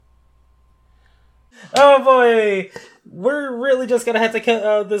Oh boy! We're really just gonna have to cut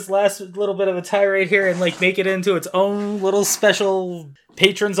out this last little bit of a tirade here and make it into its own little special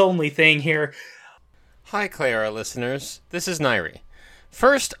patrons-only thing here. Hi, Cleyera listeners. This is Nairi.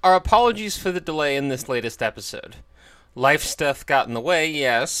 First, our apologies for the delay in this latest episode. Life stuff got in the way,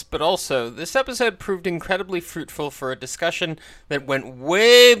 yes, but also, this episode proved incredibly fruitful for a discussion that went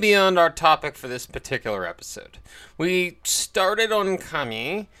way beyond our topic for this particular episode. We started on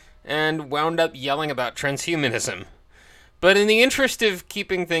Kami and wound up yelling about transhumanism. But in the interest of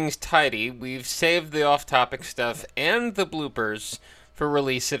keeping things tidy, we've saved the off-topic stuff and the bloopers for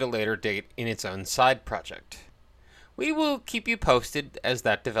release at a later date in its own side project. We will keep you posted as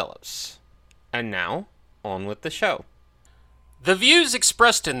that develops. And now, on with the show. The views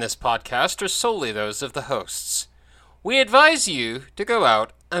expressed in this podcast are solely those of the hosts. We advise you to go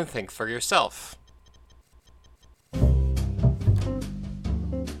out and think for yourself.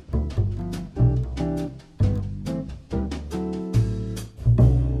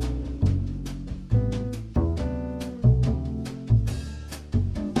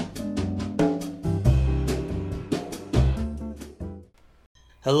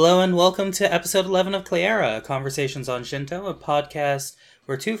 Hello and welcome to episode 11 of Cleyera, Conversations on Shinto, a podcast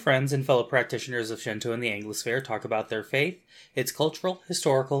where two friends and fellow practitioners of Shinto in the Anglosphere talk about their faith, its cultural,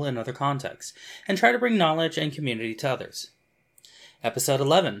 historical, and other contexts, and try to bring knowledge and community to others. Episode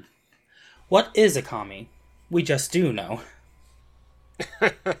 11. What is a kami? We just do know.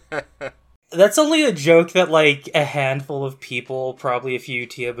 That's only a joke that, a handful of people, probably a few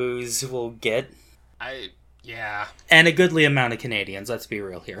Tiabus, will get. Yeah. And a goodly amount of Canadians, let's be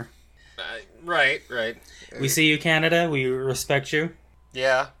real here. Right. We see you, Canada. We respect you.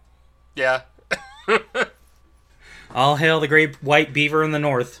 Yeah. All hail the great white beaver in the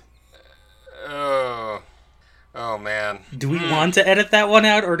north. Oh man. Do we want to edit that one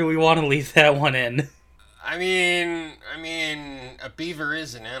out, or do we want to leave that one in? I mean, a beaver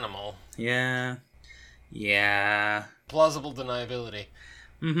is an animal. Yeah. Plausible deniability.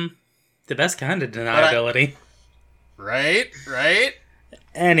 Mm-hmm. The best kind of deniability. Right?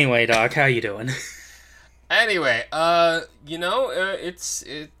 Anyway, Doc, how you doing? Anyway, it's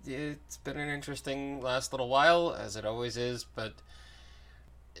been an interesting last little while, as it always is, but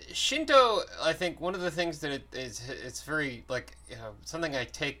Shinto, I think one of the things that it's very, something I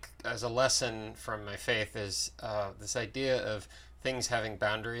take as a lesson from my faith is this idea of things having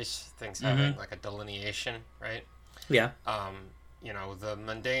boundaries, things having, a delineation, right? Yeah. The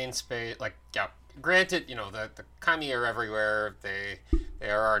mundane space, granted, the kami are everywhere, they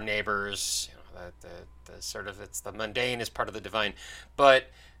are our neighbors, the sort of, it's the mundane is part of the divine, but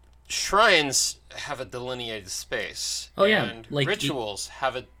shrines have a delineated space. Oh yeah. And rituals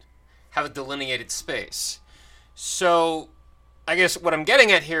have a delineated space. So, I guess what I'm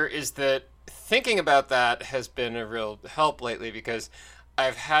getting at here is that thinking about that has been a real help lately, because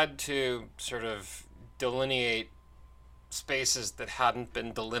I've had to sort of delineate spaces that hadn't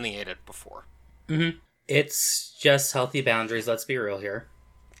been delineated before. Mm-hmm. It's just healthy boundaries, let's be real here.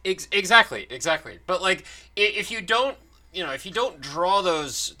 Exactly. But if you don't draw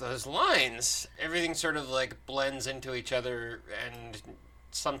those lines, everything sort of blends into each other, and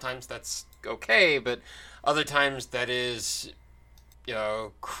sometimes that's okay, but other times that is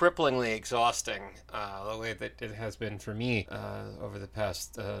cripplingly exhausting, the way that it has been for me over the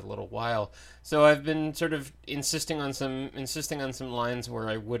past little while. So I've been sort of insisting on some lines where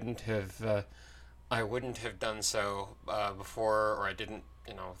I wouldn't have done so before, or I didn't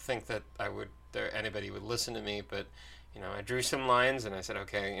think that anybody would listen to me. But I drew some lines and I said,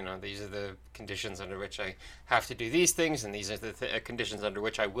 okay, these are the conditions under which I have to do these things, and these are the conditions under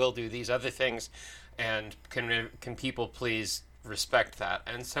which I will do these other things, and can people please respect that?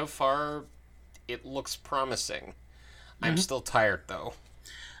 And so far it looks promising. I'm still tired though,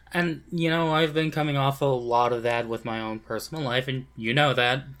 and I've been coming off a lot of that with my own personal life, and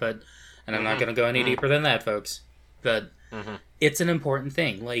that, and I'm not going to go any deeper than that, folks, but it's an important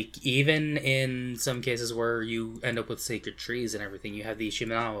thing. Even in some cases where you end up with sacred trees and everything, you have the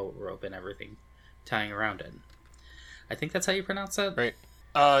Shimenawa rope and everything tying around it. I think that's how you pronounce that, right?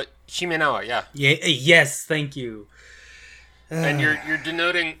 Shimenawa, yeah. Yes, thank you. And you're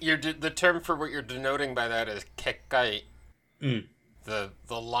denoting the term for what you're denoting by that is kekkai, the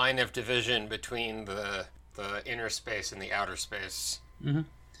line of division between the inner space and the outer space. Mm-hmm.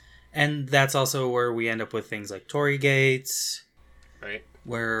 And that's also where we end up with things like Torii gates, right?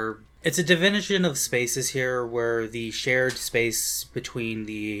 Where it's a division of spaces here, where the shared space between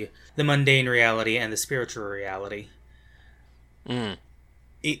the mundane reality and the spiritual reality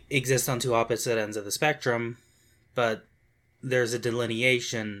it exists on two opposite ends of the spectrum, but there's a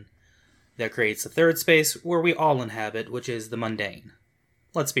delineation That creates a third space where we all inhabit, which is the mundane.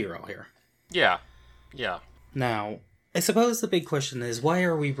 Let's be real here. Yeah. Yeah. Now, I suppose the big question is, why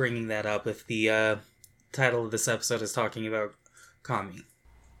are we bringing that up if the title of this episode is talking about kami?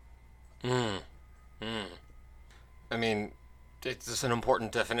 I mean, it's an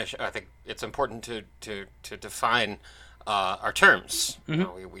important definition. I think it's important to define our terms. Mm-hmm. You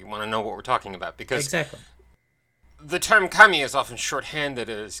know, we want to know what we're talking about, because Exactly. the term kami is often shorthanded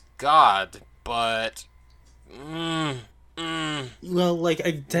as God, but Well, like,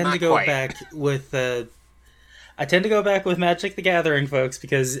 I tend Not to go quite. back with Magic the Gathering, folks,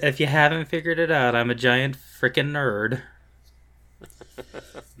 because if you haven't figured it out, I'm a giant freaking nerd.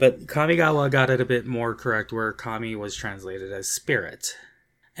 But Kamigawa got it a bit more correct, where kami was translated as spirit.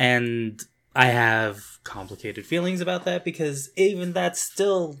 And I have complicated feelings about that, because even that's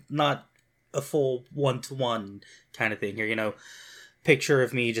still not a full one-to-one kind of thing here. You know, picture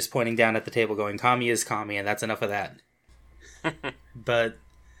of me just pointing down at the table going, kami is kami, and that's enough of that. But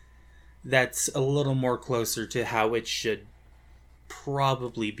that's a little more closer to how it should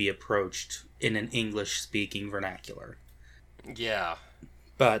probably be approached in an English-speaking vernacular. yeah.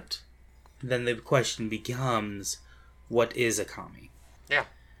 But then the question becomes, what is a kami? Yeah.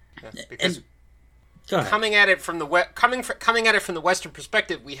 Because Go ahead. coming at it from the Western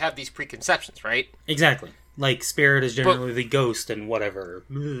perspective, we have these preconceptions, right? Exactly. Like, spirit is generally the ghost and whatever.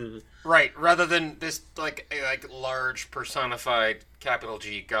 Right, rather than this like large personified capital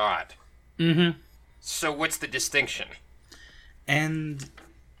G God. Mm-hmm. So what's the distinction? And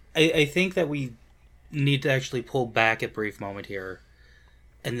I think that we need to actually pull back a brief moment here.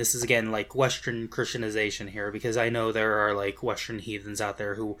 And this is, again, like, Western Christianization here, because I know there are, like, Western heathens out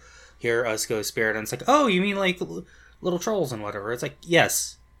there who hear us go spirit, and it's like, oh, you mean, like, little trolls and whatever. It's like,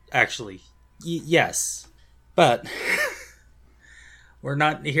 yes, actually. Yes. But we're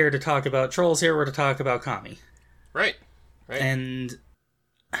not here to talk about trolls here, we're to talk about kami. Right. And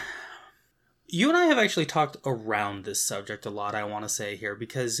you and I have actually talked around this subject a lot, I want to say here,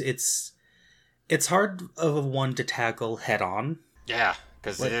 because it's hard of a one to tackle head on. Yeah,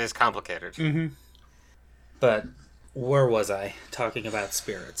 because it is complicated. Mm-hmm. But where was I? Talking about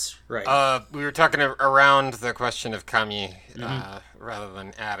spirits, right? We were talking around the question of kami rather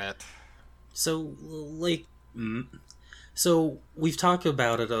than at it. So, like, so we've talked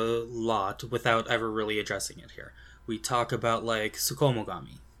about it a lot without ever really addressing it here. We talk about, like,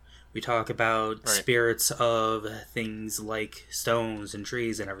 Tsukomogami. We talk about spirits of things like stones and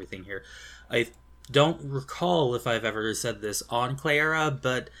trees and everything here. I don't recall if I've ever said this on Cleyera,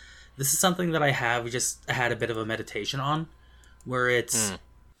 but this is something that I have just had a bit of a meditation on, where it's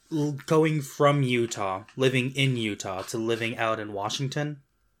going from Utah, living in Utah, to living out in Washington.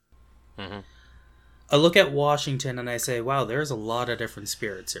 Mm-hmm. I look at Washington and I say, wow, there's a lot of different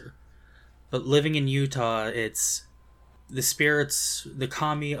spirits here. But living in Utah, it's the spirits, the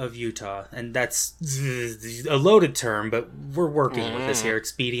kami of Utah, and that's a loaded term, but we're working with this here,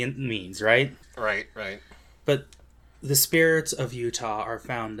 expedient means, right? Right. But the spirits of Utah are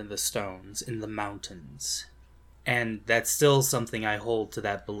found in the stones, in the mountains. And that's still something I hold to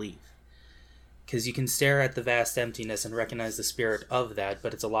that belief. Because you can stare at the vast emptiness and recognize the spirit of that,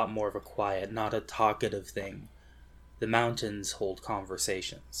 but it's a lot more of a quiet, not a talkative thing. The mountains hold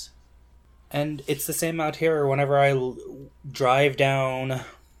conversations. And it's the same out here whenever I drive down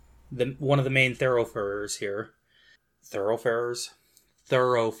one of the main thoroughfares here. Thoroughfares.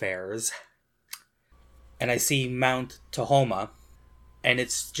 And I see Mount Tahoma, and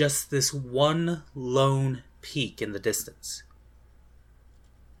it's just this one lone peak in the distance.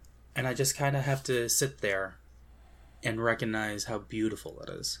 And I just kind of have to sit there and recognize how beautiful it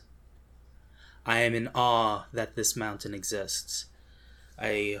is. I am in awe that this mountain exists.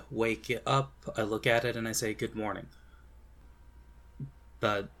 I wake up, I look at it, and I say, good morning.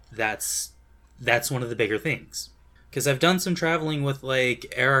 But that's one of the bigger things. Because I've done some traveling with, like,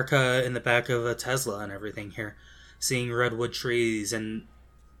 Erica in the back of a Tesla and everything here. Seeing redwood trees, and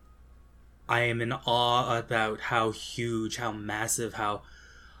I am in awe about how huge, how massive, how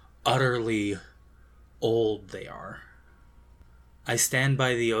utterly old they are. I stand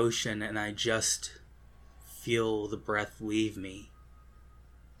by the ocean and I just feel the breath leave me.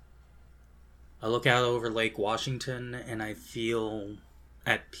 I look out over Lake Washington and I feel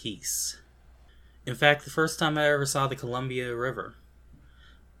at peace. In fact, the first time I ever saw the Columbia River,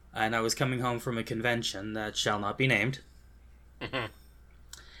 and I was coming home from a convention that shall not be named,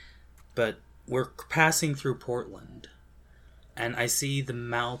 but we're passing through Portland, and I see the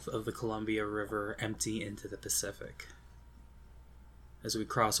mouth of the Columbia River empty into the Pacific as we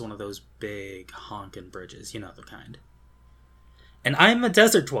cross one of those big honkin' bridges, you know the kind. And I'm a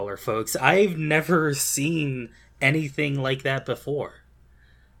desert dweller, folks. I've never seen anything like that before.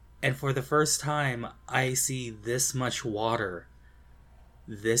 And for the first time, I see this much water,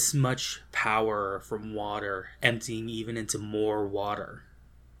 this much power from water, emptying even into more water.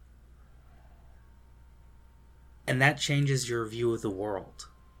 And that changes your view of the world.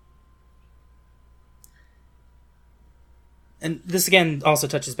 And this again also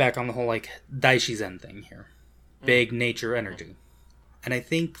touches back on the whole like Daishi Zen thing here. Big nature energy. And I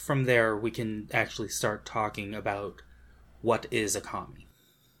think from there we can actually start talking about what is a kami.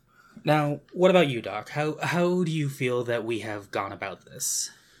 Now, what about you, Doc? How do you feel that we have gone about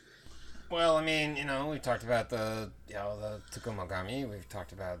this? Well, I mean, we talked about the Tsukumogami. We've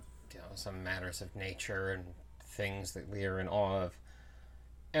talked about, some matters of nature and things that we are in awe of.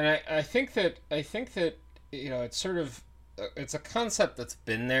 And I think that it's sort of, it's a concept that's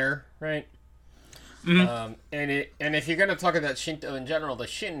been there, right? Mm-hmm. And if you're going to talk about Shinto in general, the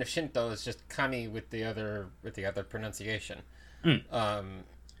Shin of Shinto is just kami with the other pronunciation.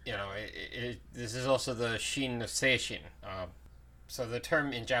 This is also the Shin of Seishin. So the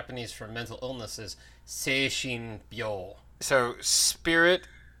term in Japanese for mental illness is Seishin Byo. So spirit,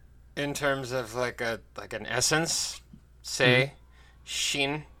 in terms of like an essence,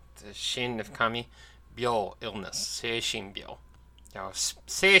 Shin, the Shin of kami, Byo, illness, Seishin Byo.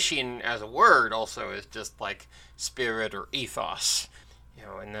 Seishin as a word also is just like spirit or ethos.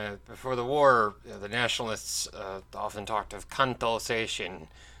 Before the war, the nationalists often talked of Kanto Seishin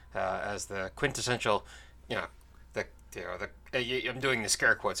as the quintessential, I'm doing the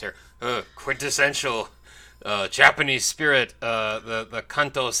scare quotes here, quintessential Japanese spirit, the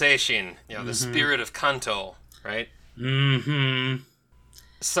Kanto Seishin, the spirit of Kanto, right? Mm-hmm.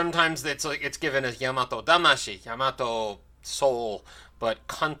 Sometimes it's given as Yamato Damashi, Yamato soul, but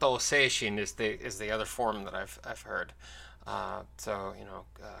Kanto Seishin is the other form that I've heard. Kanto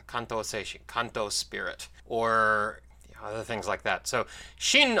Seishin, Kanto spirit, or other things like that. So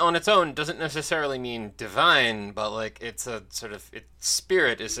Shin on its own doesn't necessarily mean divine, but like it's a sort of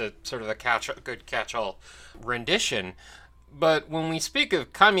spirit is a sort of a good catch-all rendition. But when we speak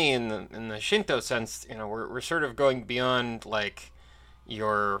of kami in the Shinto sense, we're sort of going beyond like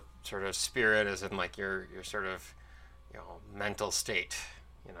your sort of spirit, as in like your sort of mental state,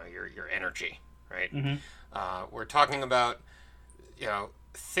 your energy, right? Mm-hmm. We're talking about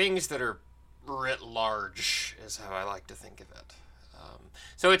things that are writ large, is how I like to think of it.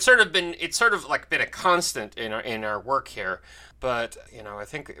 So it's sort of been a constant in our work here, but I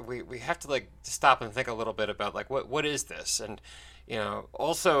think we have to like stop and think a little bit about like what is this, and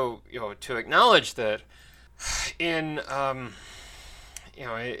also to acknowledge that in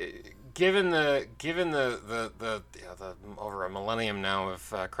given the over a millennium now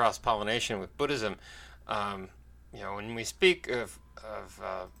of cross pollination with Buddhism, when we speak of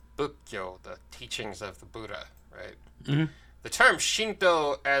Bukkyo, the teachings of the Buddha, right? Mm-hmm. The term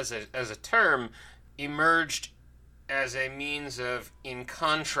Shinto as a term emerged as a means of, in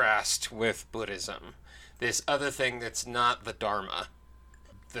contrast with Buddhism, this other thing that's not the Dharma,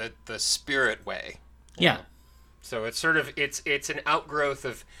 the spirit way. Yeah. So it's sort of it's an outgrowth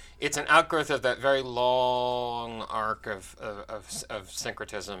of that very long arc of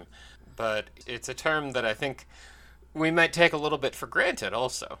syncretism, but it's a term that I think we might take a little bit for granted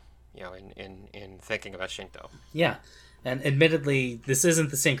also, in thinking about Shinto. Yeah, and admittedly, this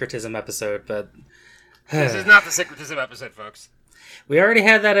isn't the syncretism episode, but this is not the syncretism episode, folks. We already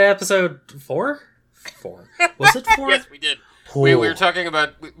had that at episode 4. Was it 4? Yes, we did. We were talking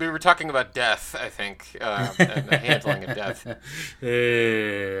about death, I think, and the handling of death.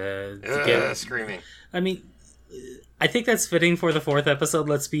 Screaming. I mean, I think that's fitting for the 4th episode.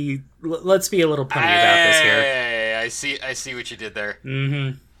 Let's be a little punny about this here. I see what you did there.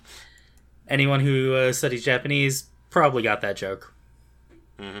 Mm-hmm. Anyone who studies Japanese probably got that joke.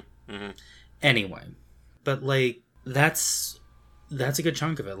 Mm-hmm. Mm-hmm. Anyway, but like that's a good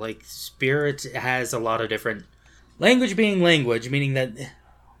chunk of it. Like spirit has a lot of different. Language being language, meaning that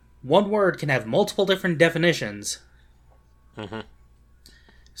one word can have multiple different definitions. Mm-hmm.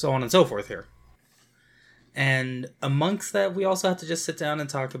 So on and so forth here. And amongst that, we also have to just sit down and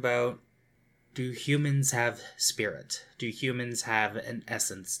talk about, do humans have spirit? Do humans have an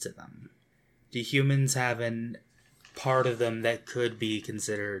essence to them? Do humans have an part of them that could be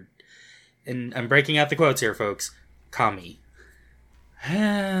considered, and I'm breaking out the quotes here, folks, kami?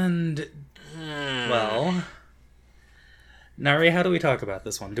 And, well... Nari, how do we talk about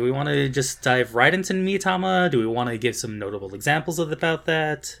this one? Do we want to just dive right into Mitama? Do we want to give some notable examples about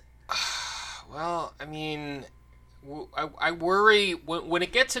that? Well, I mean, I worry when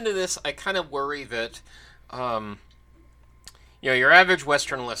it gets into this. I kind of worry that, your average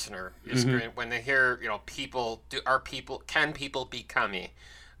Western listener is going, when they hear, can people be kami,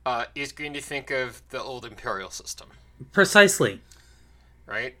 is going to think of the old imperial system. Precisely.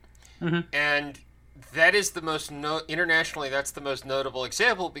 Right? And that is the most internationally. That's the most notable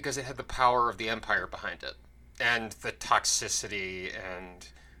example because it had the power of the empire behind it, and the toxicity and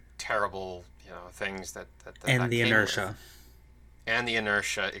terrible, things that and that the inertia, with. And the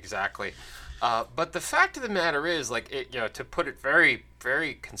inertia, exactly. But the fact of the matter is, to put it very,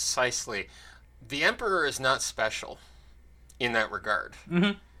 very concisely, the emperor is not special in that regard.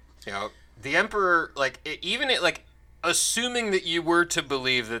 The emperor, assuming that you were to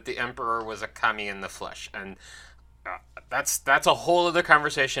believe that the emperor was a kami in the flesh, and that's a whole other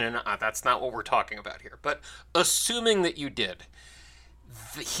conversation, and that's not what we're talking about here. But assuming that you did,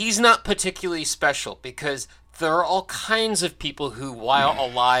 he's not particularly special because there are all kinds of people who, while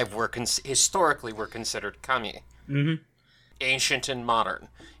alive, historically were considered kami, ancient and modern.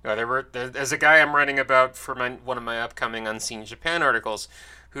 There's a guy I'm writing about for one of my upcoming Unseen Japan articles,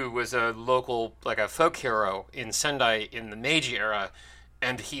 who was a local, a folk hero in Sendai in the Meiji era,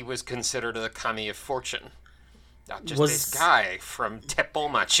 and he was considered a kami of fortune. This guy from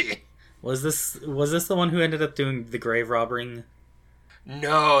Teppomachi. Was this the one who ended up doing the grave robbing?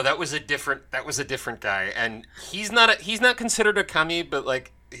 No, that was a different guy, and he's not considered a kami, but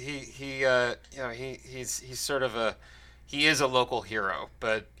he's sort of he is a local hero,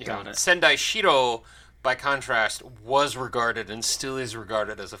 but Sendai Shiro, by contrast, was regarded and still is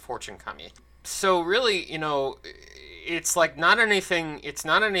regarded as a fortune kami. So really, it's not anything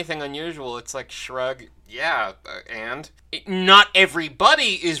unusual. It's like shrug, and not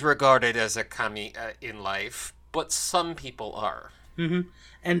everybody is regarded as a kami in life, but some people are.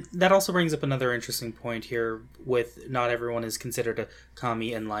 And that also brings up another interesting point here with not everyone is considered a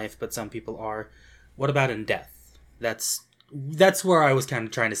kami in life, but some people are. What about in death? That's where I was kind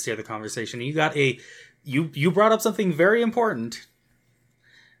of trying to steer the conversation. You brought up something very important,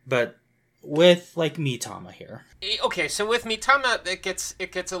 but with Mitama here. Okay, so with Mitama, it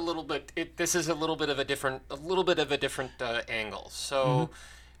gets a little bit. This is a little bit of a different angle. So,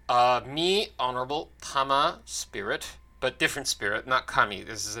 honorable, Tama, spirit. But different spirit, not kami.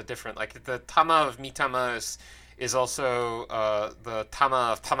 This is a different, the tama of Mitama is also the tama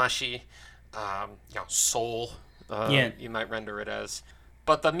of Tamashi, soul, you might render it as.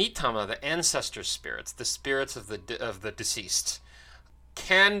 But the Mitama, the ancestor spirits, the spirits of the deceased,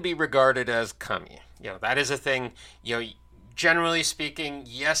 can be regarded as kami. That is a thing, generally speaking,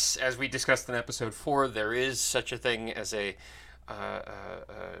 yes, as we discussed in episode 4, there is such a thing as a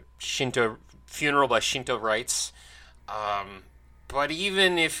Shinto funeral by Shinto rites. But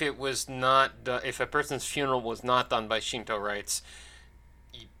even if it was not, if a person's funeral was not done by Shinto rites,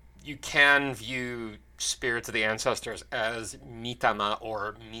 you can view spirits of the ancestors as Mitama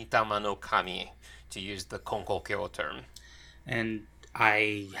or Mitama no Kami, to use the Konkokyo term. And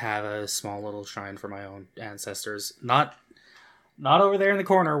I have a small little shrine for my own ancestors. Not over there in the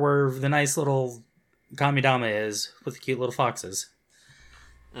corner where the nice little Kamidama is with the cute little foxes.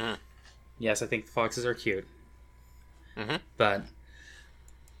 Yes, I think the foxes are cute. But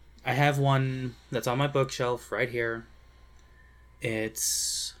I have one that's on my bookshelf right here. It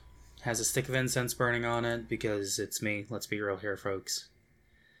has a stick of incense burning on it because it's me. Let's be real here, folks.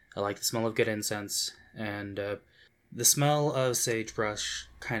 I like the smell of good incense, and the smell of sagebrush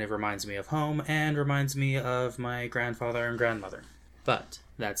kind of reminds me of home and reminds me of my grandfather and grandmother. But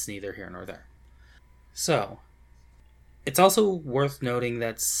that's neither here nor there. So, it's also worth noting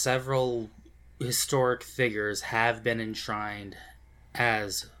that several historic figures have been enshrined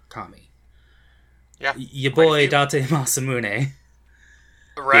as kami. Yeah. Your boy Date Masamune.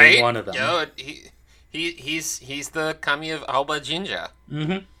 Right. Being one of them. He's the kami of Aoba Jinja.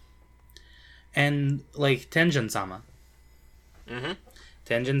 And Tenjin-sama.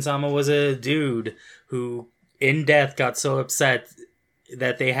 Tenjin-sama was a dude who in death got so upset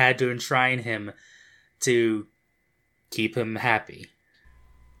that they had to enshrine him to keep him happy.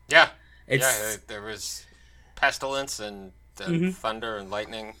 Yeah. There was pestilence and thunder and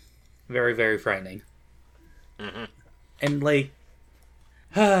lightning. Very, very frightening. And boy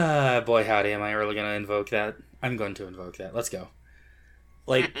howdy, am I really going to invoke that? I'm going to invoke that. Let's go.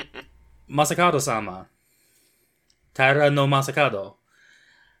 Masakado-sama. Taira no Masakado.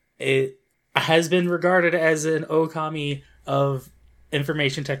 It has been regarded as an okami of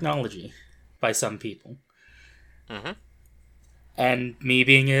information technology by some people. And me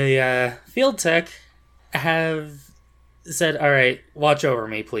being a field tech, have said, alright, watch over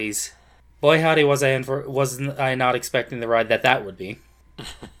me, please. Boy howdy, wasn't I not expecting the ride that would be.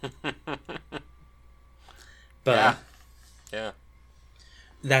 But Yeah.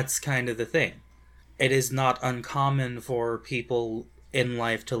 That's kind of the thing. It is not uncommon for people in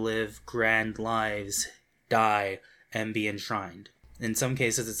life to live grand lives, die, and be enshrined. In some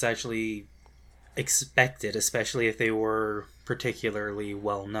cases, it's actually expected, especially if they were particularly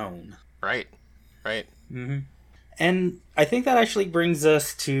well known. Right. Mm-hmm. And I think that actually brings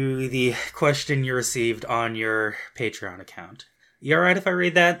us to the question you received on your Patreon account. You alright if I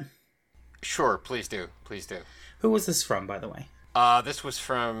read that? Sure, please do. Who was this from, by the way? This was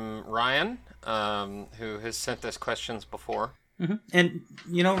from Ryan, who has sent us questions before. Mm-hmm. And,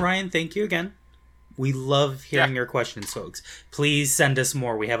 Ryan, thank you again. We love hearing your questions, folks. Please send us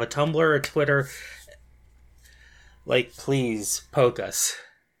more. We have a Tumblr, a Twitter. Please, poke us.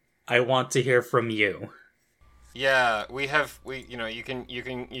 I want to hear from you. Yeah, you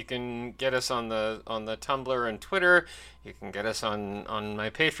can get us on the Tumblr and Twitter. You can get us on my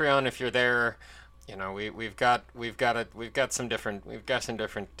Patreon if you're there. We've got some different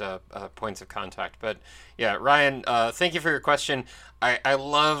points of contact. But yeah, Ryan, thank you for your question. I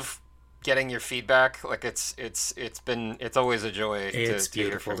love getting your feedback. It's always a joy. It's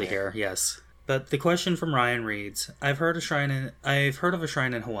beautiful to hear. Yes. But the question from Ryan reads: I've heard of a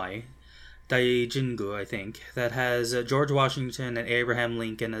shrine in Hawaii, Daijingu, I think, that has George Washington and Abraham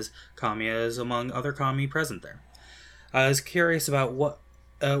Lincoln as kamias, among other kami present there. I was curious about what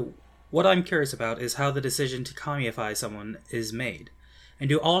I'm curious about is how the decision to kamiify someone is made. And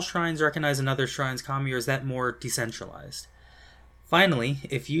do all shrines recognize another shrine's kami, or is that more decentralized? Finally,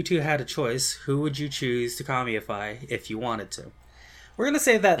 if you two had a choice, who would you choose to kamiify if you wanted to? We're going to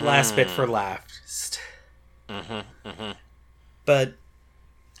save that last bit for last. But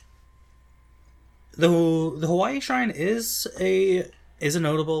the Hawaii shrine is a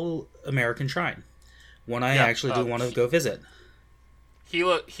notable American shrine. One I actually do want to go visit.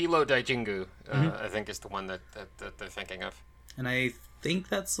 Hilo Daijingu, I think, is the one that they're thinking of. And I think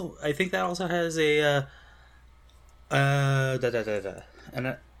that also has a a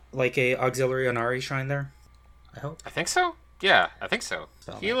auxiliary Onari shrine there. I hope. I think so. Yeah, I think so.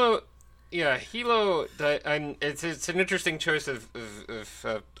 Hilo. It's an interesting choice of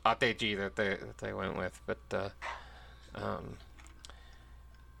Ateji that they went with, but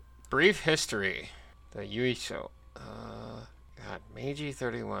brief history. The Yuisho. God, Meiji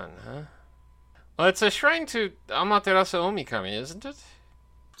 31, huh? Well, it's a shrine to Amaterasu Omikami, isn't it?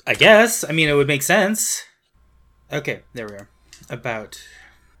 I guess. I mean, it would make sense. Okay, there we are. About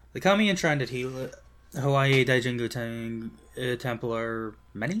the kami enshrined at Hawaii Daijingu Temple are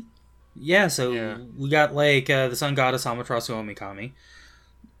many? Yeah, we got the sun goddess Amaterasu Omikami,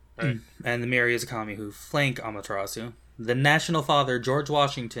 right, and the myriad kami who flank Amaterasu. The national father George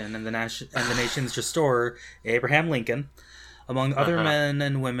Washington and the nation's restorer Abraham Lincoln, among other men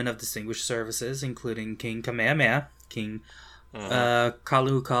and women of distinguished services, including King Kamehameha, King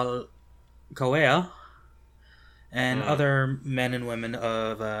Kalu Kauea, and other men and women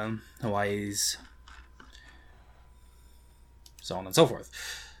of Hawaii's, so on and so forth.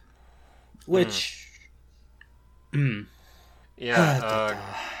 Which,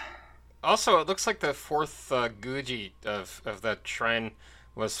 also, it looks like the fourth guji of that shrine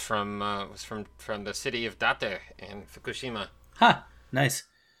was from the city of Date in Fukushima. Nice.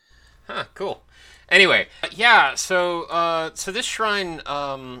 Cool. Anyway, so this shrine,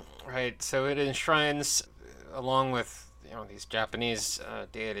 right? So it enshrines, along with these Japanese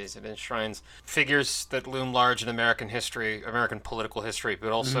deities, it enshrines figures that loom large in American history, American political history,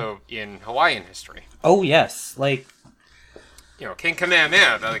 but also in Hawaiian history. Oh yes, King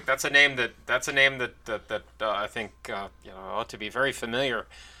Kamehameha. That's a name that I think ought to be very familiar.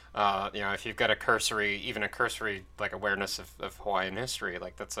 If you've got a cursory awareness of Hawaiian history,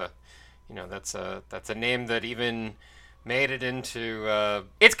 that's a name that even made it into.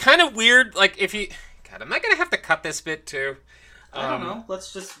 It's kind of weird. If you, God, am I gonna have to cut this bit too? I don't know.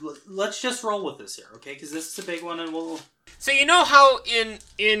 Let's just roll with this here, okay? Because this is a big one, and we'll. So how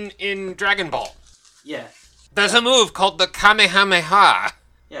in Dragon Ball, yeah, there's a move called the Kamehameha.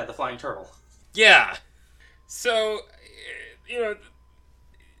 Yeah, the flying turtle. Yeah. So,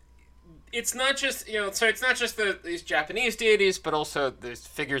 it's not just these Japanese deities, but also there's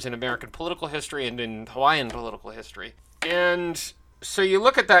figures in American political history and in Hawaiian political history. And so you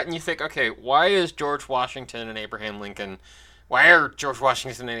look at that and you think, okay, why are George Washington and Abraham Lincoln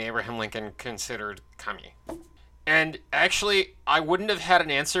considered kami? And actually, I wouldn't have had an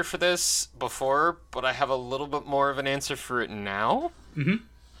answer for this before, but I have a little bit more of an answer for it now. Mm-hmm.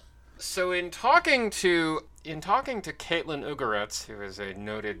 So in talking to Caitlin Ugaretz, who is a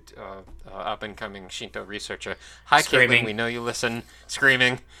noted up-and-coming Shinto researcher. Hi, Screaming. Caitlin, we know you listen.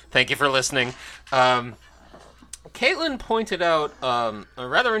 Screaming. Thank you for listening. Caitlin pointed out a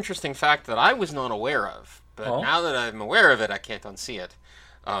rather interesting fact that I was not aware of, but now that I'm aware of it, I can't unsee it,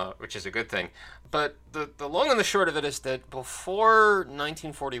 which is a good thing. But the long and the short of it is that before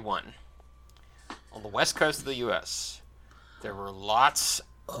 1941, on the west coast of the U.S., there were lots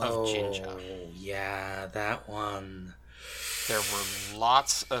of jinja. Oh, yeah, that one. There were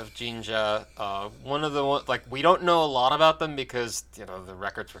lots of jinja. One of the we don't know a lot about them because the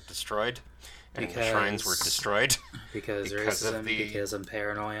records were destroyed. And the shrines were destroyed. Because racism, because of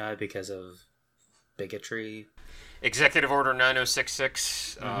paranoia, because of bigotry. Executive Order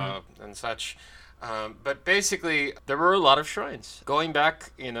 9066 and such. But basically, there were a lot of shrines going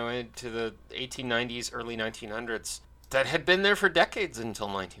back, into the 1890s, early 1900s, that had been there for decades until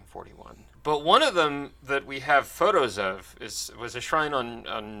 1941. But one of them that we have photos of was a shrine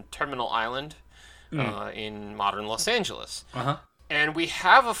on Terminal Island in modern Los Angeles. Uh-huh. And we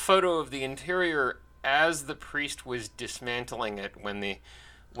have a photo of the interior as the priest was dismantling it when the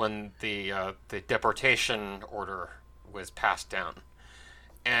deportation order was passed down.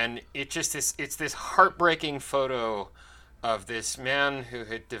 And it's this heartbreaking photo of this man who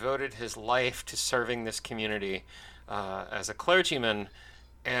had devoted his life to serving this community as a clergyman.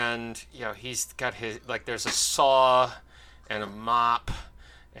 And he's got there's a saw and a mop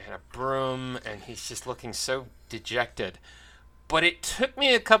and a broom, and he's just looking so dejected. But it took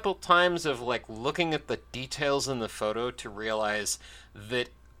me a couple times of looking at the details in the photo to realize that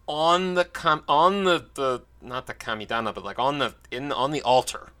on the not the kamidana, but on the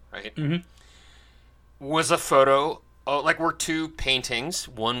altar, right, was a photo. Were two paintings.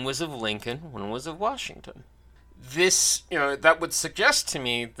 One was of Lincoln. One was of Washington. This, that would suggest to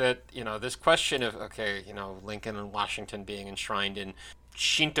me that this question of Lincoln and Washington being enshrined in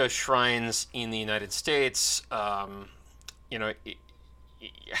Shinto shrines in the United States. It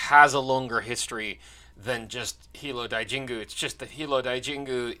has a longer history than just Hilo Daijingu. It's just that Hilo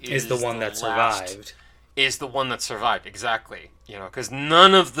Daijingu is the one that survived. Is the one that survived, exactly. Because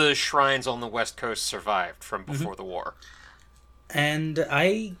none of the shrines on the West Coast survived from before the war. And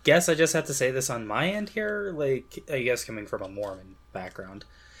I guess I just have to say this on my end here, I guess coming from a Mormon background.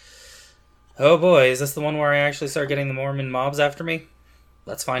 Oh boy, is this the one where I actually start getting the Mormon mobs after me?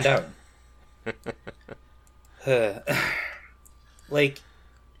 Let's find out.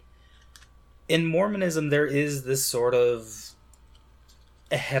 In Mormonism, there is this sort of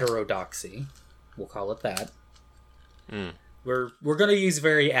a heterodoxy. We'll call it that. We're going to use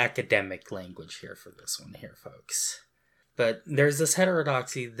very academic language here for this one here, folks. But there's this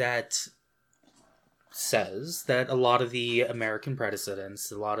heterodoxy that says that a lot of the American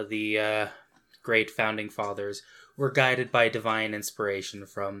presidents, a lot of the great founding fathers, were guided by divine inspiration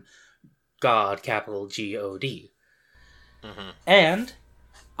from God, capital G-O-D. And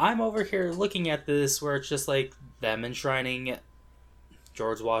I'm over here looking at this where it's just them enshrining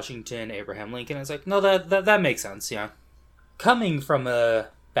George Washington, Abraham Lincoln. It's no, that makes sense, yeah. Coming from a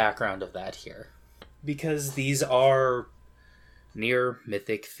background of that here. Because these are near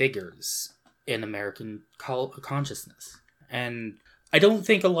mythic figures in American consciousness. And I don't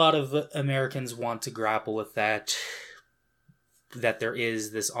think a lot of Americans want to grapple with that there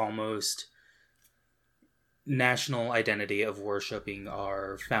is this almost national identity of worshipping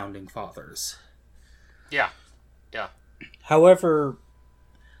our founding fathers. Yeah. However,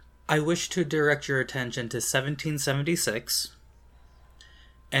 I wish to direct your attention to 1776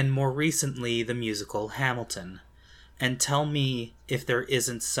 and more recently the musical Hamilton, and tell me if there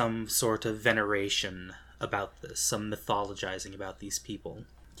isn't some sort of veneration about this, some mythologizing about these people.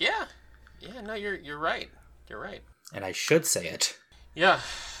 Yeah, no, you're right. You're right. And I should say it. Yeah.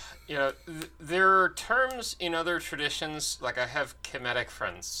 There are terms in other traditions, I have Kemetic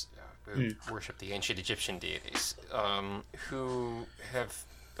friends who worship the ancient Egyptian deities, who have,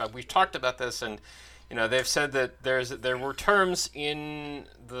 we've talked about this, and, they've said that there were terms in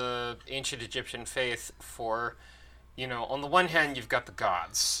the ancient Egyptian faith for, on the one hand, you've got the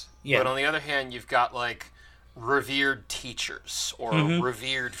gods, but on the other hand, you've got, revered teachers or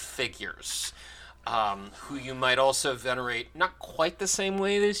revered figures. Who you might also venerate, not quite the same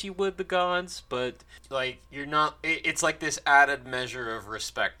way as you would the gods, but you're not. It's this added measure of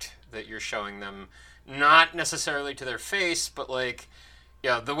respect that you're showing them, not necessarily to their face, but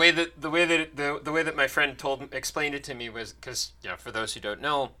the way that my friend explained it to me was because for those who don't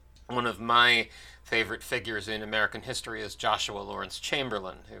know, one of my favorite figures in American history is Joshua Lawrence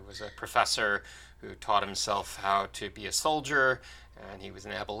Chamberlain, who was a professor who taught himself how to be a soldier. And he was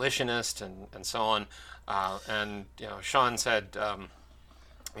an abolitionist and so on. And Sean said,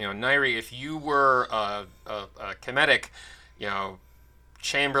 Nairi, if you were a Kemetic,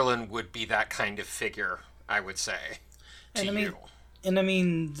 Chamberlain would be that kind of figure I would say, to and I mean, you. And I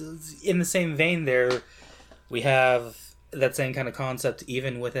mean, in the same vein there, we have that same kind of concept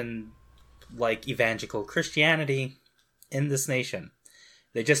even within, like, evangelical Christianity in this nation.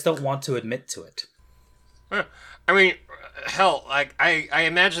 They just don't want to admit to it. I mean, hell, like, I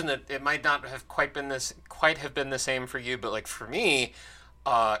imagine that it might not have quite have been the same for you, but, like, for me,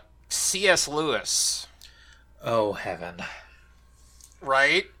 C.S. Lewis. Oh, heaven.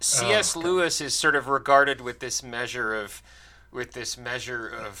 Right? C.S. Lewis is sort of regarded with this measure of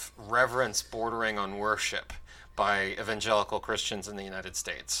reverence bordering on worship by evangelical Christians in the United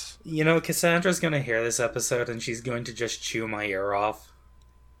States. You know, Cassandra's going to hear this episode and she's going to just chew my ear off.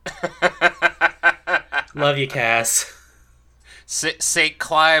 Love you, Cass. St.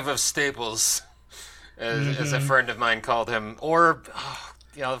 Clive of Staples, as a friend of mine called him. Or,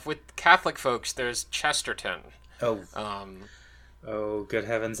 with Catholic folks, there's Chesterton. Oh. Oh, good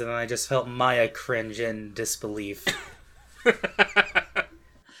heavens. And then I just felt Maya cringe in disbelief.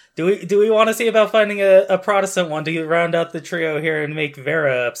 Do we want to see about finding a Protestant one to round out the trio here and make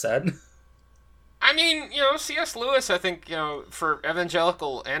Vera upset? I mean, C.S. Lewis, I think, for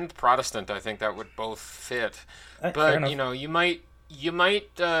evangelical and Protestant, I think that would both fit. But, you might,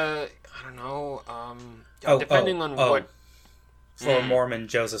 I don't know, depending on what... For Mormon,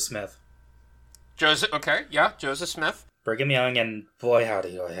 Joseph Smith. Joseph Smith. Brigham Young, and boy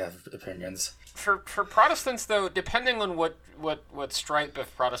howdy do I have opinions. For Protestants, though, depending on what stripe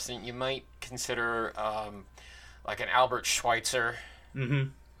of Protestant, you might consider, like an Albert Schweitzer. Mm-hmm.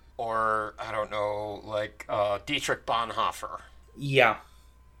 Or, I don't know, like Dietrich Bonhoeffer. Yeah.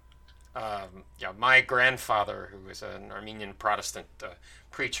 My grandfather, who was an Armenian Protestant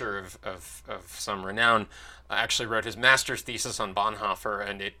preacher of some renown, actually wrote his master's thesis on Bonhoeffer,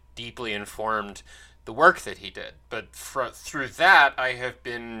 and it deeply informed the work that he did. But through that, I have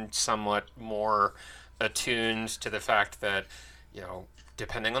been somewhat more attuned to the fact that,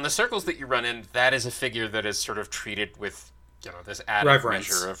 depending on the circles that you run in, that is a figure that is sort of treated with, this added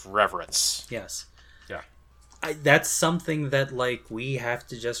measure of reverence. Yes. Yeah. That's something that, like, we have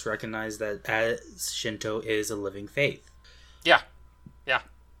to just recognize that as Shinto is a living faith. Yeah. Yeah.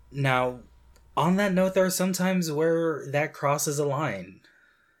 Now, on that note, there are some times where that crosses a line.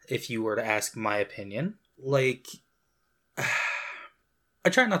 If you were to ask my opinion, like, I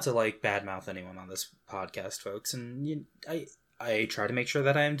try not to, like, badmouth anyone on this podcast, folks, and I try to make sure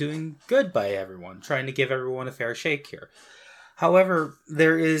that I am doing good by everyone, trying to give everyone a fair shake here. However,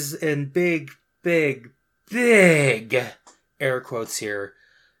 there is a big air quotes here,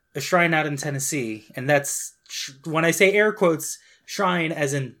 a shrine out in Tennessee, and that's, when I say air quotes, shrine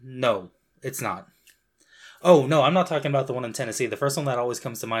as in, no, it's not. Oh, no, I'm not talking about the one in Tennessee. The first one that always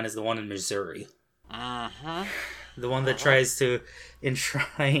comes to mind is the one in Missouri. Uh-huh. The one that tries to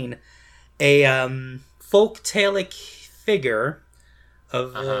enshrine a folk-talic figure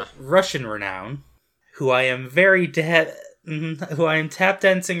of Russian renown, who I am who I am tap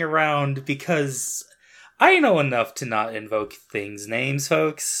dancing around because I know enough to not invoke things' names,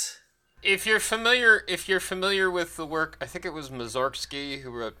 folks. If you're familiar with the work, I think it was Mussorgsky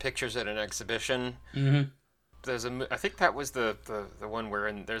who wrote Pictures at an Exhibition. Mm-hmm. I think that was the one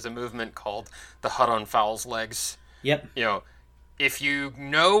wherein there's a movement called the Hut on Fowl's Legs. Yep. If you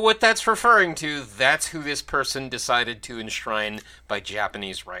know what that's referring to, that's who this person decided to enshrine by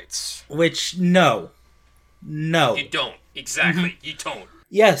Japanese rites. Which, no. You don't. Exactly. Mm-hmm. You don't.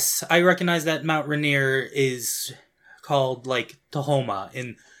 Yes, I recognize that Mount Rainier is called, like, Tahoma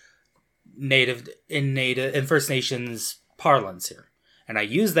in First Nations parlance here. And I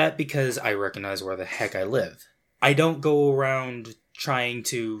use that because I recognize where the heck I live. I don't go around trying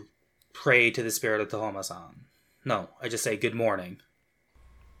to pray to the spirit of Tahoma-san. No, I just say good morning.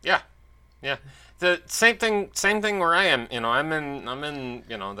 Yeah. The same thing where I am. I'm in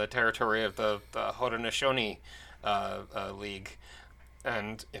the territory of the Haudenosaunee League,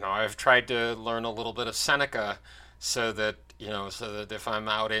 and I've tried to learn a little bit of Seneca, so that if I'm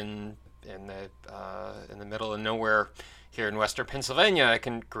out in the middle of nowhere here in Western Pennsylvania, I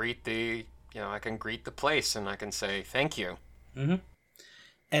can greet the place and I can say thank you. Mm-hmm.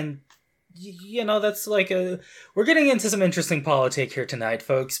 And that's like we're getting into some interesting politic here tonight,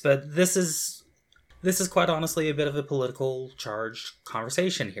 folks, but this is quite honestly a bit of a political charged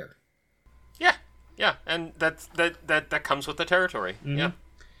conversation here. Yeah, and that comes with the territory. Mm-hmm. Yeah.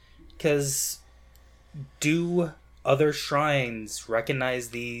 Because do other shrines recognize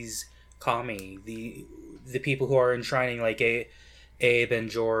these kami, the people who are enshrining, like Abe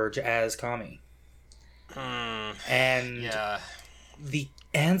and George, as kami? And the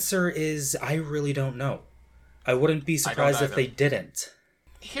answer is, I really don't know. I wouldn't be surprised if they didn't.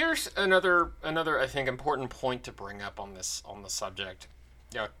 Here's another I think important point to bring up on the subject.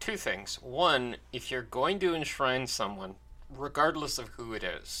 Two things. One, if you're going to enshrine someone, regardless of who it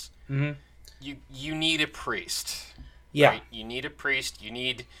is, Mm-hmm. you need a priest. Yeah. Right? You need a priest. You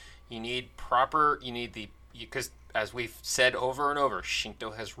need proper. You need because as we've said over and over,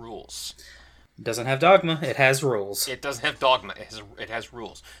 Shinto has rules. It doesn't have dogma. It has rules. It doesn't have dogma. It has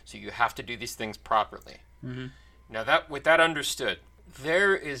rules. So you have to do these things properly. Mm-hmm. Now with that understood,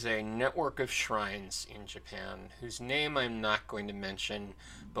 there is a network of shrines in Japan whose name I'm not going to mention,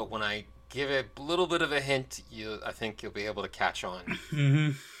 but when I give a little bit of a hint, I think you'll be able to catch on.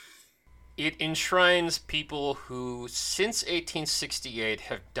 Mm-hmm. It enshrines people who, since 1868,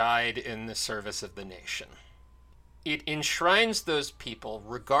 have died in the service of the nation. It enshrines those people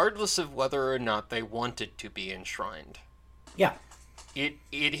regardless of whether or not they wanted to be enshrined. Yeah.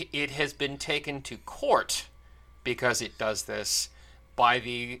 It has been taken to court because it does this by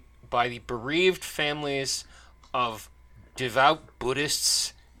the bereaved families of devout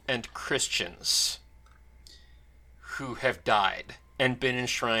Buddhists and Christians who have died and been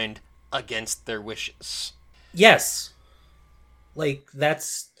enshrined against their wishes. Yes. Like,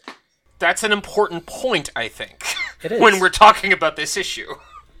 that's an important point, I think, it is. when we're talking about this issue.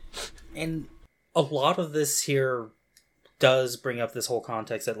 And a lot of this here does bring up this whole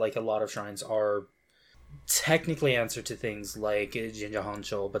context that, like, a lot of shrines are technically answer to things like Jinja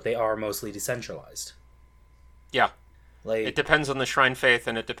Honsho, but they are mostly decentralized. Yeah. Like, it depends on the shrine faith,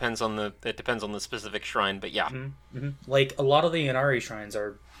 and it depends on the specific shrine, but yeah. Mm-hmm, mm-hmm. Like, a lot of the Inari shrines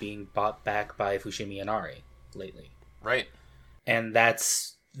are being bought back by Fushimi Inari lately. Right. And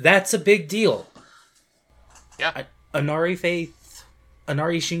that's a big deal. Yeah. Inari faith,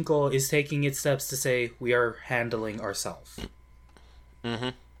 Inari Shinko is taking its steps to say, we are handling ourselves. Mm-hmm.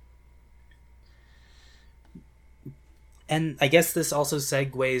 And I guess this also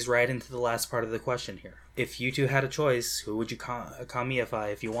segues right into the last part of the question here. If you two had a choice, who would you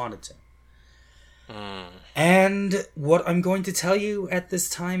kamiyafai if you wanted to? And what I'm going to tell you at this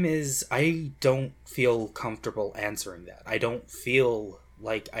time is I don't feel comfortable answering that. I don't feel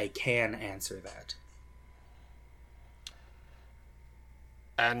like I can answer that.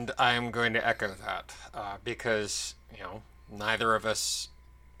 And I am going to echo that because, neither of us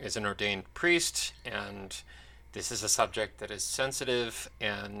is an ordained priest, and this is a subject that is sensitive,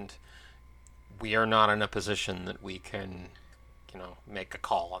 and we are not in a position that we can, make a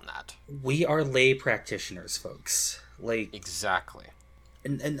call on that. We are lay practitioners, folks. Like, exactly.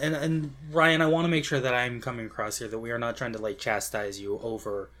 And Ryan, I want to make sure that I'm coming across here that we are not trying to like chastise you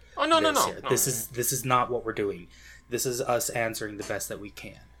over. Oh no, this no. Here. This is not what we're doing. This is us answering the best that we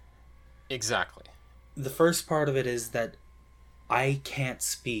can. Exactly. The first part of it is that I can't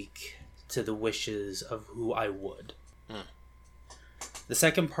speak to the wishes of who I would. The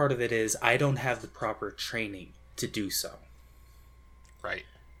second part of it is I don't have the proper training to do so. Right.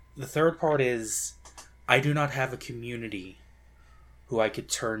 The third part is I do not have a community who I could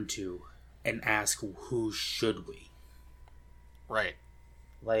turn to and ask who should we. Right.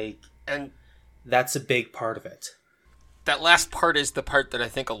 Like, and that's a big part of it. That last part is the part that I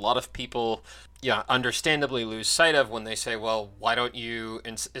think a lot of people, understandably lose sight of when they say, well, why don't you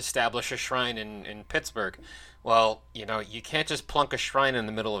establish a shrine in Pittsburgh? Well, you can't just plunk a shrine in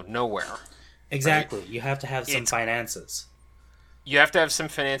the middle of nowhere. Exactly. Right? You have to have some finances. You have to have some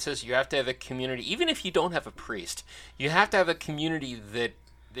finances. You have to have a community. Even if you don't have a priest, you have to have a community that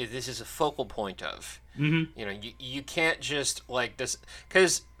this is a focal point of. Mm-hmm. You can't just like this,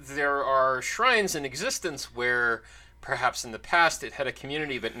 because there are shrines in existence where perhaps in the past it had a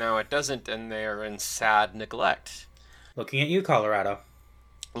community, but now it doesn't, and they are in sad neglect. Looking at you, Colorado.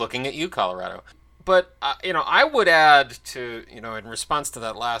 But, I would add to, in response to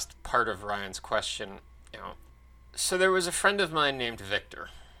that last part of Ryan's question, so there was a friend of mine named Victor,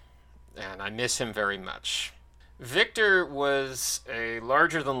 and I miss him very much. Victor was a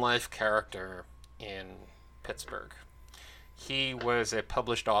larger-than-life character in Pittsburgh. He was a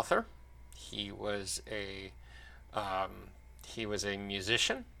published author. He was a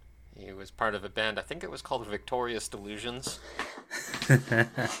musician. He was part of a band, I think it was called Victorious Delusions.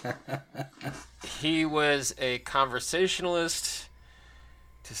 He was a conversationalist.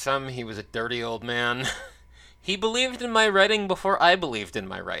 To some, he was a dirty old man. He believed in my writing before I believed in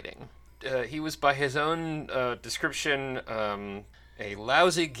my writing. He was, by his own description, a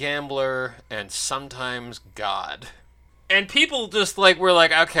lousy gambler and sometimes God. And people just were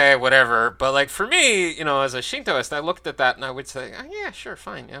like, okay, whatever. But for me, as a Shintoist, I looked at that and I would say, oh, yeah, sure,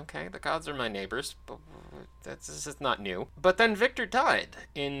 fine, okay, the gods are my neighbors, but this is not new. But then Victor died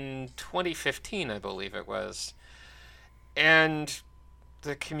in 2015, I believe it was. And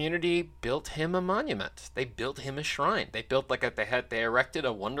the community built him a monument. They built him a shrine. They built they erected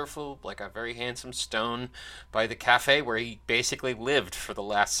a wonderful, a very handsome stone by the cafe where he basically lived for the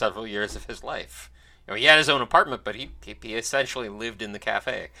last several years of his life. He had his own apartment, but he essentially lived in the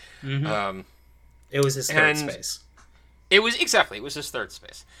cafe. Mm-hmm. It was his third space. It was his third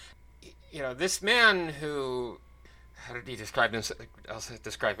space. This man who, how did he describe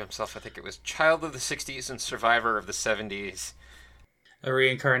himself? I think it was child of the 60s and survivor of the 70s. A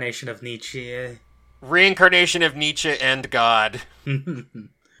reincarnation of Nietzsche. Reincarnation of Nietzsche and God.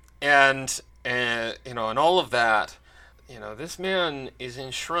 and all of that, this man is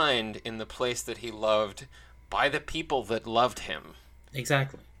enshrined in the place that he loved by the people that loved him.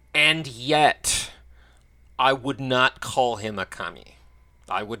 Exactly. And yet, I would not call him a kami.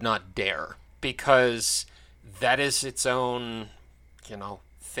 I would not dare. Because that is its own,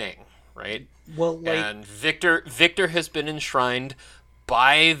 thing, right? Well, and Victor has been enshrined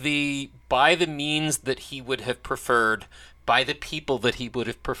by the means that he would have preferred, by the people that he would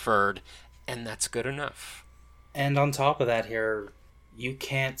have preferred, and that's good enough. And on top of that here, you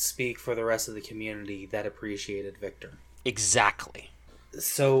can't speak for the rest of the community that appreciated Victor. Exactly.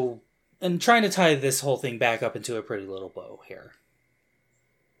 So, and trying to tie this whole thing back up into a pretty little bow here.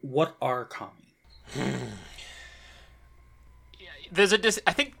 What are kami?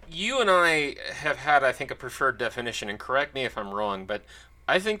 I think you and I have had, a preferred definition, and correct me if I'm wrong, but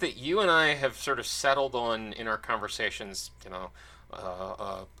I think that you and I have sort of settled on, in our conversations,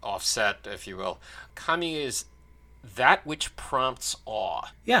 offset, if you will. Kami is that which prompts awe.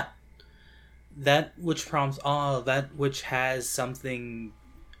 Yeah. That which prompts awe, that which has something,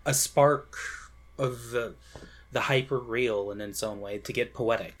 a spark of the hyper-real in its own way, to get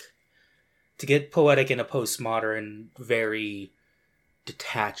poetic. To get poetic in a postmodern, very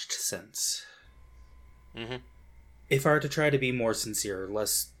detached sense. Mm-hmm. If I were to try to be more sincere,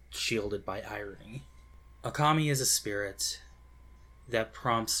 less shielded by irony, a kami is a spirit that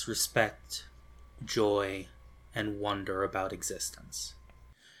prompts respect, joy, and wonder about existence.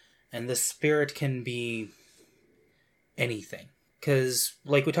 And the spirit can be anything. Because,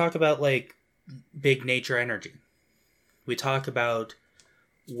 we talk about, big nature energy. We talk about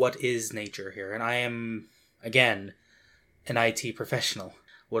what is nature here. And I am, again, an IT professional.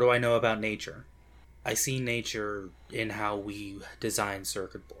 What do I know about nature? I see nature in how we design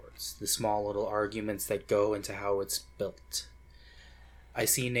circuit boards. The small little arguments that go into how it's built. I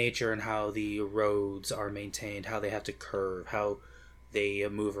see nature in how the roads are maintained, how they have to curve, how they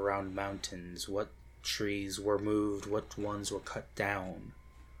move around mountains, what trees were moved, what ones were cut down.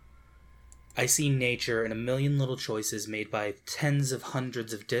 I see nature in a million little choices made by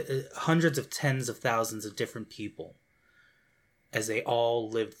hundreds of tens of thousands of different people as they all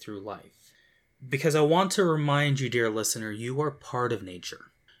lived through life. Because I want to remind you, dear listener, you are part of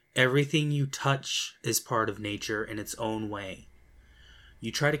nature. Everything you touch is part of nature in its own way.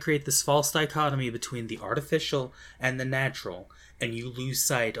 You try to create this false dichotomy between the artificial and the natural, and you lose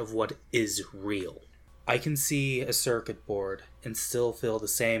sight of what is real. I can see a circuit board and still feel the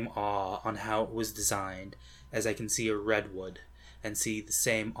same awe on how it was designed as I can see a redwood and see the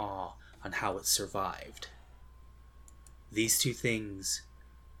same awe on how it survived. These two things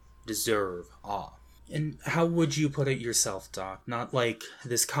deserve awe. And how would you put it yourself, Doc? Not like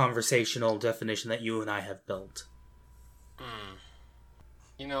this conversational definition that you and I have built.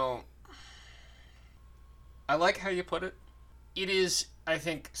 I like how you put it. It is, I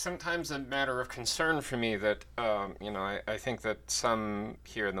think, sometimes a matter of concern for me that, I think that some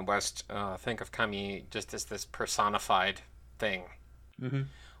here in the West think of kami just as this personified thing. Mm-hmm.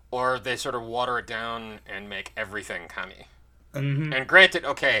 Or they sort of water it down and make everything kami. Mm-hmm. And granted,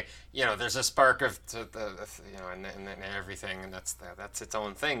 okay, there's a spark of and everything, and that's its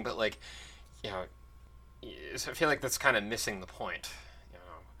own thing. But I feel like that's kind of missing the point.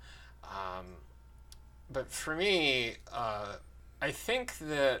 But for me, I think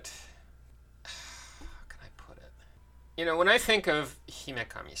that, how can I put it? When I think of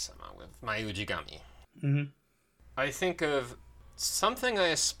Himekami-sama with Mayujigami, mm-hmm. I think of something I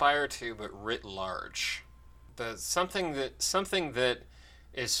aspire to, but writ large. Something that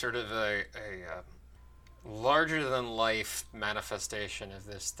is sort of a larger than life manifestation of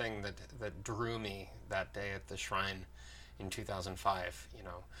this thing that drew me that day at the shrine in 2005.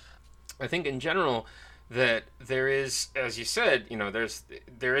 I think in general that there is, as you said,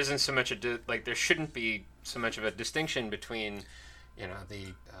 there isn't so much there shouldn't be so much of a distinction between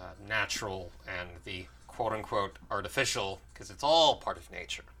the natural and the quote unquote artificial, because it's all part of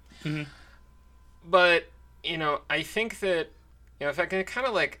nature. Mm-hmm. But I think that if I can kind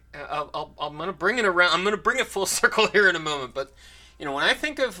of I'm gonna bring it around. I'm gonna bring it full circle here in a moment. But when I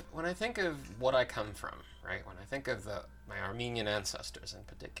think of what I come from, right? When I think of my Armenian ancestors in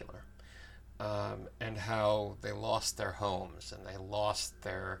particular, and how they lost their homes and they lost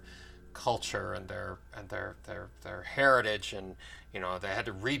their culture and their heritage, and they had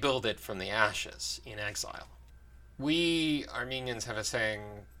to rebuild it from the ashes in exile. We Armenians have a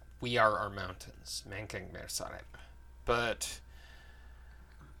saying, "We are our mountains," Menkeng Mersareb. But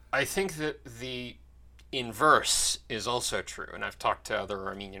I think that the inverse is also true, and I've talked to other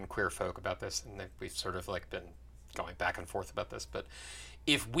Armenian queer folk about this, and we've sort of like been going back and forth about this. But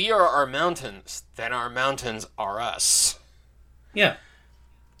if we are our mountains, then our mountains are us. Yeah.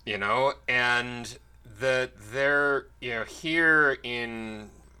 And that they're, here in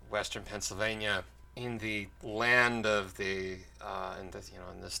Western Pennsylvania, in the land of the, in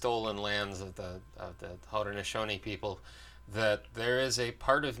the stolen lands of the Haudenosaunee people, that there is a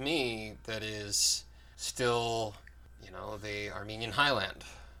part of me that is still, the Armenian highland.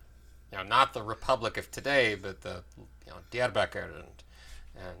 Not the Republic of today, but the, Diyarbakir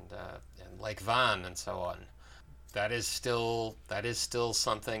and Lake Van and so on. That is still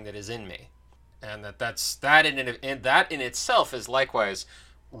something that is in me, and that in itself is likewise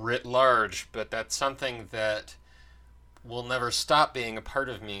writ large, but that's something that will never stop being a part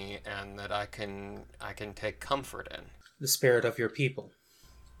of me, and that I can take comfort in. The spirit of your people.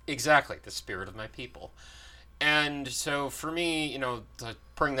 Exactly, the spirit of my people. And so for me, to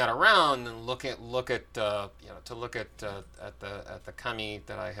bring that around and look at the kami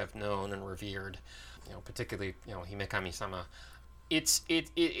that I have known and revered, particularly Himekami-sama,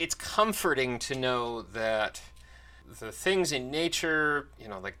 it's comforting to know that the things in nature,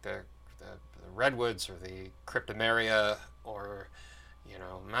 like the redwoods or the cryptomeria, or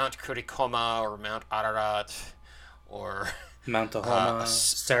Mount Kurikoma or Mount Ararat, or Mount Tahoma,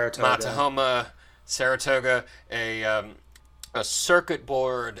 Saratoga. Mount Tahoma, Saratoga, a circuit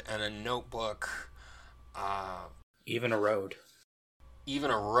board and a notebook, even a road,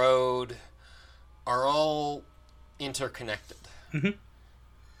 are all interconnected. Mm-hmm.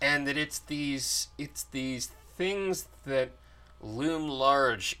 And that it's these things that loom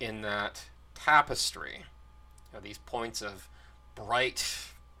large in that tapestry, these points of bright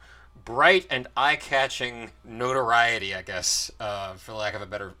and eye-catching notoriety, I guess, for lack of a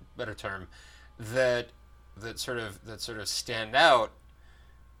better term, that sort of stand out.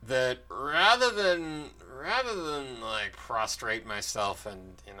 That rather than like prostrate myself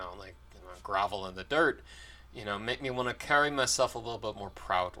and grovel in the dirt, make me want to carry myself a little bit more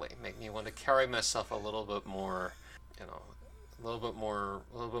proudly. Make me want to carry myself a little bit more, a little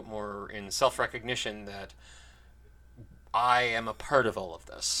bit more in self-recognition that I am a part of all of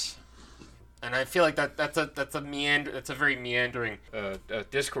this. And I feel like that's a very meandering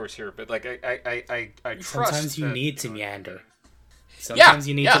discourse here. But like I trust. Sometimes you that, need to meander. Sometimes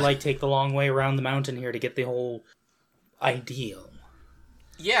you need to take the long way around the mountain here to get the whole ideal.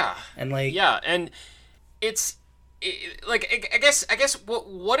 Yeah. And and it's I guess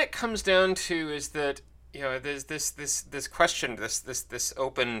what it comes down to is that there's this question, this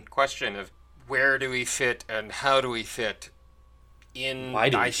open question of where do we fit and how do we fit in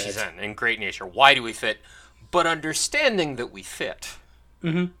Daishizen, in great nature. Why do we fit? But understanding that we fit.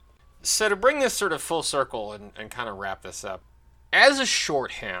 Mm-hmm. So to bring this sort of full circle and kind of wrap this up, as a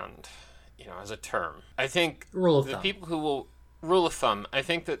shorthand, as a term, I think rule of thumb, I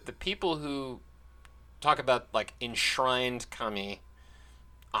think that the people who talk about like enshrined kami,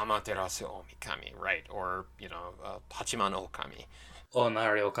 Amaterasu Omikami, right? Or, Hachiman Okami.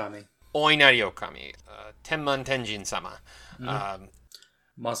 Oinari Okami. Tenman Tenjin-sama. Mm-hmm.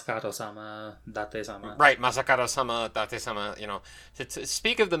 Masakato-sama, Date-sama. Right, Masakato-sama, Date-sama, to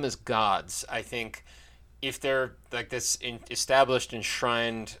speak of them as gods, I think if they're like this established,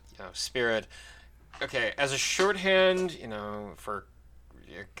 enshrined spirit, okay, as a shorthand, for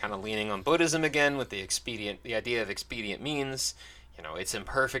kind of leaning on Buddhism again with the idea of expedient means, it's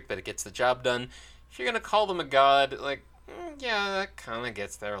imperfect, but it gets the job done. If you're going to call them a god, that kind of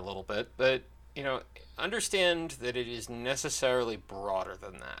gets there a little bit, but, understand that it is necessarily broader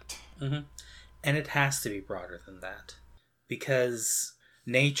than that. Mm-hmm. And it has to be broader than that, because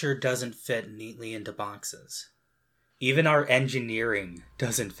nature doesn't fit neatly into boxes. Even our engineering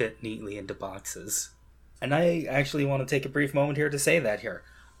doesn't fit neatly into boxes. And I actually want to take a brief moment here to say that here.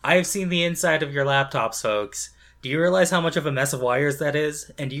 I've seen the inside of your laptops, folks. Do you realize how much of a mess of wires that is?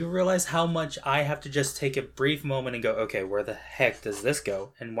 And do you realize how much I have to just take a brief moment and go, okay, where the heck does this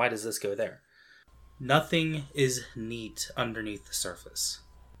go? And why does this go there? Nothing is neat underneath the surface.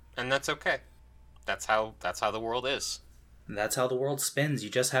 And that's okay. That's how the world is. And that's how the world spins. You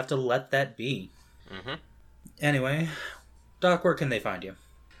just have to let that be. Mm-hmm. Anyway, Doc, where can they find you?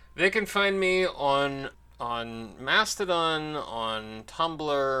 They can find me on Mastodon, on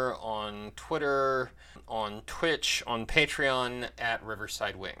Tumblr, on Twitter, on Twitch, on Patreon at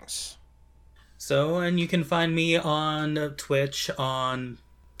Riverside Wings. So, and you can find me on Twitch, on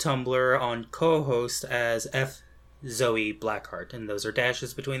Tumblr, on co-host as F Zoe Blackheart, and those are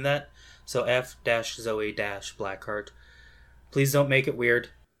dashes between that. So F-Zoe-Blackheart. Please don't make it weird.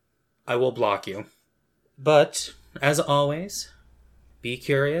 I will block you. But, as always, be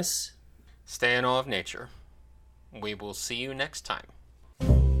curious. Stay in awe of nature. We will see you next time.